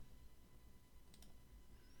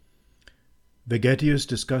Vegetius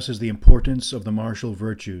discusses the importance of the martial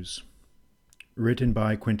virtues. Written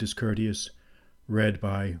by Quintus Curtius, read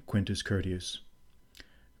by Quintus Curtius.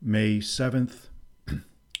 May 7th,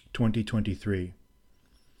 2023.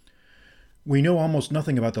 We know almost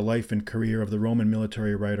nothing about the life and career of the Roman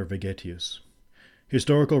military writer Vegetius.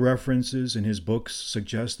 Historical references in his books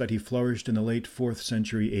suggest that he flourished in the late 4th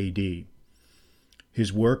century A.D.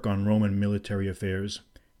 His work on Roman military affairs,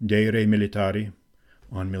 De Re Militari,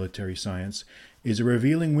 on military science, is a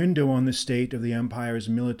revealing window on the state of the empire's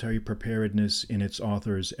military preparedness in its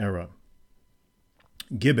author's era.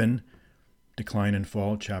 Gibbon, Decline and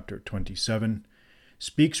Fall, chapter 27,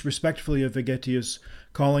 speaks respectfully of Vegetius,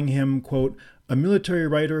 calling him, quote, a military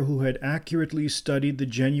writer who had accurately studied the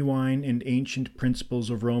genuine and ancient principles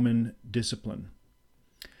of Roman discipline.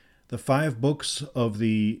 The 5 books of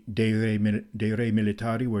the De Re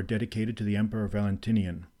Militari were dedicated to the Emperor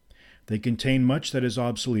Valentinian. They contain much that is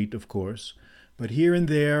obsolete, of course, but here and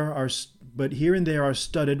there are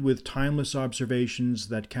studded with timeless observations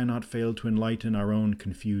that cannot fail to enlighten our own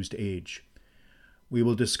confused age. We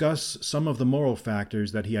will discuss some of the moral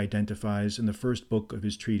factors that he identifies in the first book of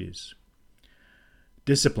his treatise.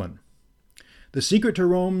 Discipline. The secret to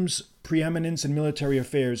Rome's preeminence in military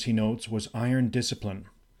affairs, he notes, was iron discipline.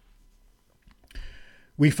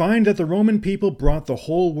 We find that the Roman people brought the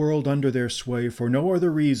whole world under their sway for no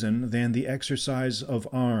other reason than the exercise of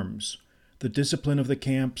arms, the discipline of the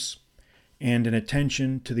camps, and an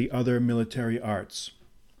attention to the other military arts.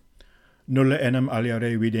 Nulla enim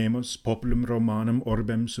aliare videmus populum Romanum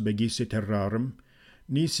orbem subegisse terrarum,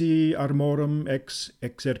 nisi armorum ex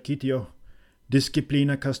exercitio,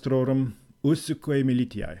 disciplina castrorum, usque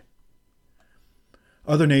militiae.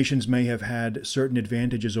 Other nations may have had certain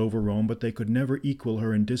advantages over Rome, but they could never equal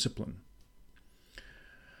her in discipline.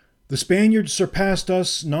 The Spaniards surpassed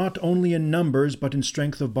us not only in numbers, but in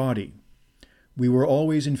strength of body. We were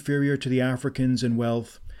always inferior to the Africans in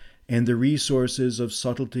wealth and the resources of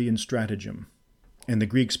subtlety and stratagem. And the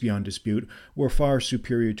Greeks, beyond dispute, were far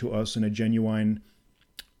superior to us in a genius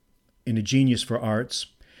for arts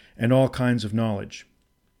and all kinds of knowledge.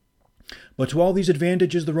 But to all these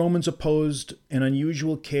advantages the Romans opposed an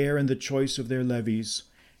unusual care in the choice of their levies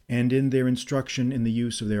and in their instruction in the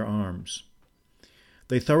use of their arms.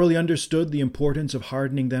 They thoroughly understood the importance of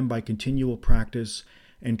hardening them by continual practice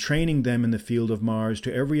and training them in the field of Mars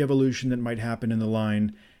to every evolution that might happen in the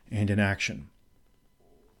line and in action.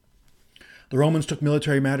 The Romans took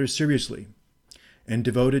military matters seriously and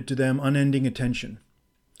devoted to them unending attention.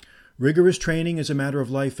 Rigorous training is a matter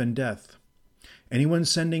of life and death. Anyone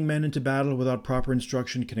sending men into battle without proper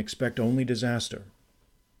instruction can expect only disaster.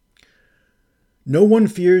 No one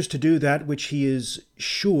fears to do that which he is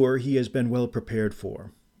sure he has been well prepared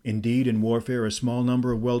for. Indeed, in warfare, a small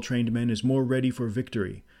number of well-trained men is more ready for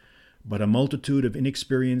victory, but a multitude of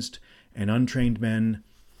inexperienced and untrained men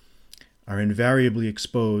are invariably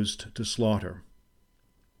exposed to slaughter.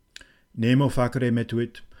 Nemo facere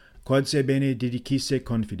metuit, quod se bene didicisse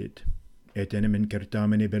confidit, et enim in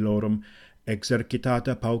certamine bellorum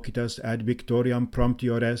exercitata paucitas ad victoriam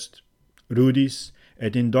promptior est, rudis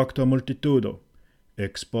et indocto multitudo,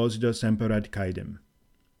 exposita semper ad caedem.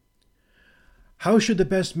 How should the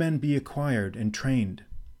best men be acquired and trained?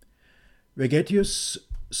 Vegetius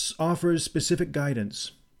offers specific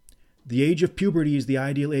guidance. The age of puberty is the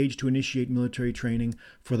ideal age to initiate military training,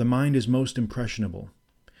 for the mind is most impressionable.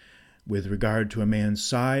 With regard to a man's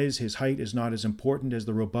size, his height is not as important as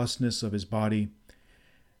the robustness of his body,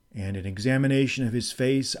 and an examination of his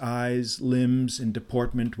face, eyes, limbs, and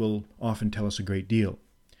deportment will often tell us a great deal.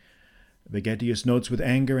 Vegetius notes with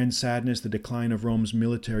anger and sadness the decline of Rome's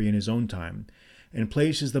military in his own time, and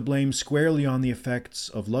places the blame squarely on the effects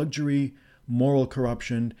of luxury, moral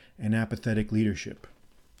corruption, and apathetic leadership.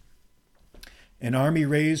 An army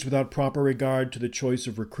raised without proper regard to the choice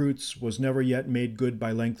of recruits was never yet made good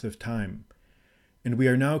by length of time, and we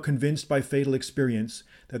are now convinced by fatal experience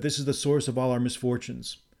that this is the source of all our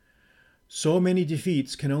misfortunes. So many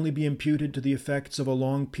defeats can only be imputed to the effects of a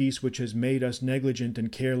long peace which has made us negligent and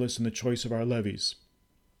careless in the choice of our levies,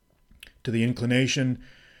 to the inclination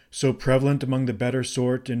so prevalent among the better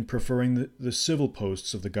sort in preferring the civil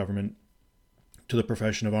posts of the government to the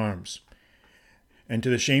profession of arms, and to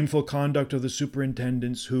the shameful conduct of the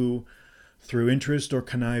superintendents who, through interest or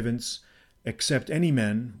connivance, accept any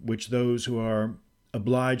men which those who are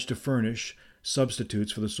obliged to furnish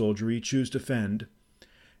substitutes for the soldiery choose to fend,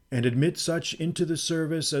 and admit such into the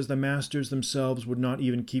service as the masters themselves would not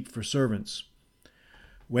even keep for servants.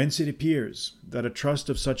 Whence it appears that a trust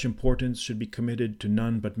of such importance should be committed to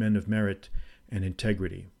none but men of merit and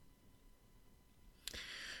integrity.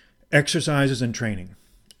 Exercises and training.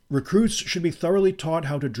 Recruits should be thoroughly taught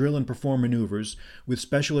how to drill and perform maneuvers, with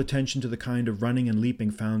special attention to the kind of running and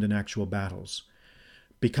leaping found in actual battles.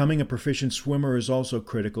 Becoming a proficient swimmer is also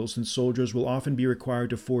critical, since soldiers will often be required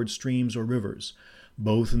to ford streams or rivers,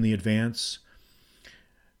 both in the advanced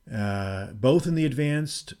and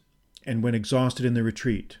when exhausted in the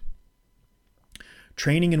retreat.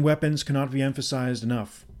 Training in weapons cannot be emphasized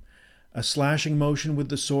enough. A slashing motion with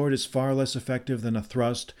the sword is far less effective than a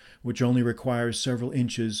thrust, which only requires several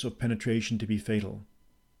inches of penetration to be fatal.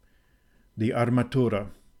 The armatura.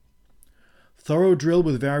 Thorough drill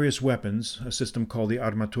with various weapons, a system called the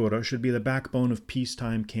armatura, should be the backbone of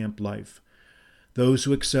peacetime camp life. Those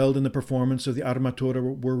who excelled in the performance of the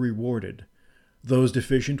armatura were rewarded. Those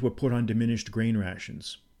deficient were put on diminished grain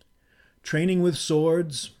rations. Training with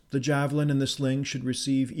swords, the javelin and the sling, should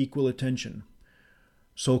receive equal attention.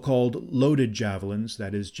 So-called loaded javelins,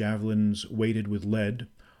 that is, javelins weighted with lead,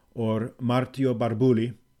 or martio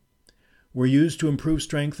barbuli, were used to improve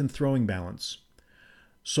strength and throwing balance.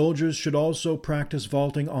 Soldiers should also practice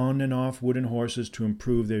vaulting on and off wooden horses to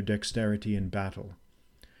improve their dexterity in battle.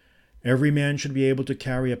 Every man should be able to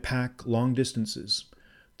carry a pack long distances.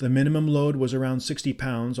 The minimum load was around 60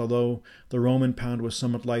 pounds, although the Roman pound was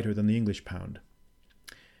somewhat lighter than the English pound.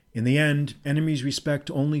 In the end, enemies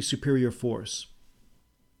respect only superior force.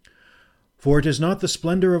 For it is not the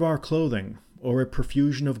splendor of our clothing, or a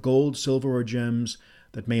profusion of gold, silver, or gems,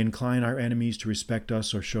 that may incline our enemies to respect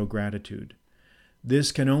us or show gratitude.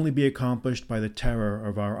 This can only be accomplished by the terror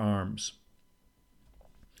of our arms.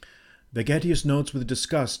 Vegetius notes with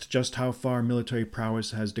disgust just how far military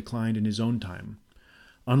prowess has declined in his own time.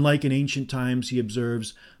 Unlike in ancient times, he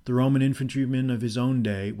observes, the Roman infantrymen of his own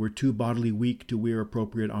day were too bodily weak to wear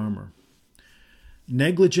appropriate armor.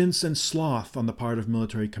 Negligence and sloth on the part of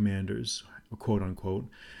military commanders, quote unquote,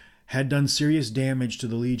 had done serious damage to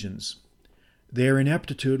the legions. Their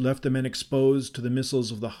ineptitude left the men exposed to the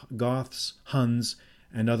missiles of the Goths, Huns,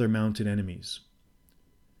 and other mounted enemies.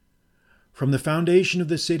 From the foundation of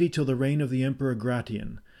the city till the reign of the Emperor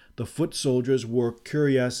Gratian, the foot soldiers wore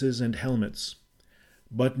cuirasses and helmets.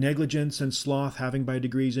 But negligence and sloth having by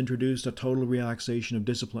degrees introduced a total relaxation of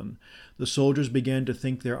discipline, the soldiers began to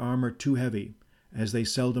think their armor too heavy, as they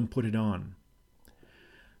seldom put it on.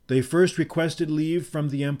 They first requested leave from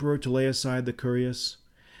the emperor to lay aside the cuirass,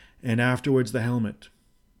 and afterwards the helmet,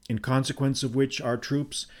 in consequence of which our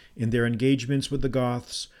troops, in their engagements with the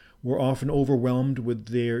Goths, were often overwhelmed with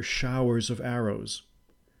their showers of arrows.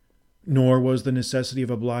 Nor was the necessity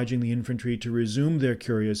of obliging the infantry to resume their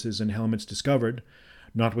cuirasses and helmets discovered,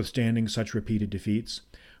 notwithstanding such repeated defeats,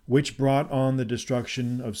 which brought on the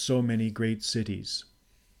destruction of so many great cities.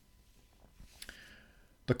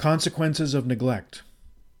 The consequences of neglect.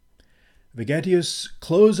 Vegetius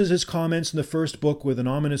closes his comments in the first book with an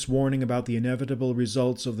ominous warning about the inevitable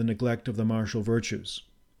results of the neglect of the martial virtues.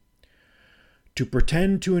 To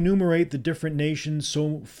pretend to enumerate the different nations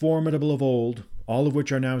so formidable of old, all of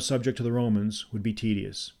which are now subject to the Romans, would be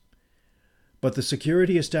tedious. But the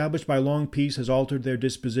security established by long peace has altered their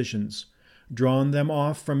dispositions, drawn them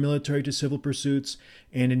off from military to civil pursuits,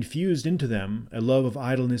 and infused into them a love of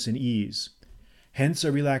idleness and ease. Hence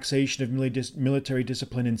a relaxation of military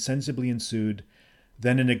discipline insensibly ensued,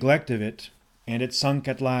 then a neglect of it, and it sunk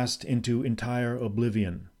at last into entire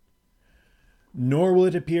oblivion. Nor will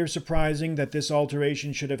it appear surprising that this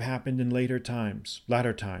alteration should have happened in latter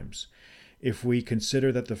times, if we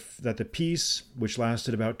consider that the peace, which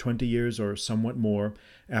lasted about 20 years or somewhat more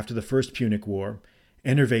after the First Punic War,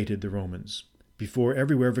 enervated the Romans, before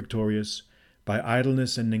everywhere victorious, by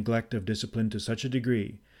idleness and neglect of discipline to such a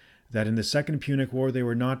degree that in the Second Punic War they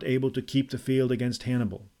were not able to keep the field against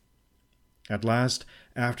Hannibal. At last,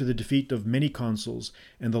 after the defeat of many consuls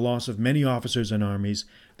and the loss of many officers and armies,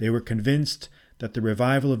 they were convinced that the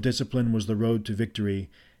revival of discipline was the road to victory,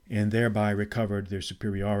 and thereby recovered their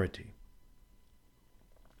superiority.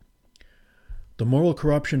 The moral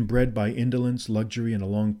corruption bred by indolence, luxury, and a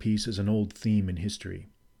long peace is an old theme in history.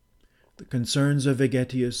 The concerns of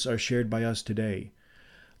Vegetius are shared by us today.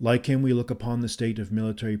 Like him, we look upon the state of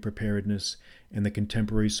military preparedness and the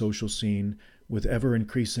contemporary social scene with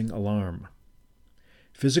ever-increasing alarm.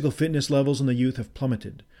 Physical fitness levels in the youth have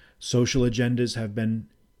plummeted. Social agendas have been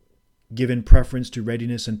given preference to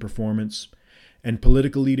readiness and performance, and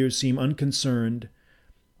political leaders seem unconcerned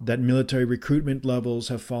that military recruitment levels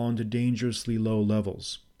have fallen to dangerously low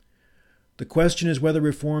levels. The question is whether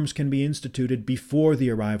reforms can be instituted before the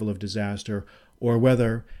arrival of disaster, or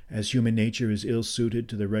whether, as human nature is ill-suited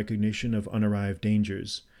to the recognition of unarrived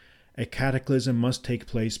dangers, a cataclysm must take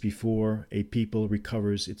place before a people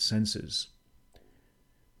recovers its senses.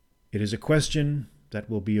 It is a question that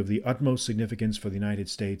will be of the utmost significance for the United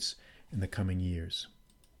States in the coming years.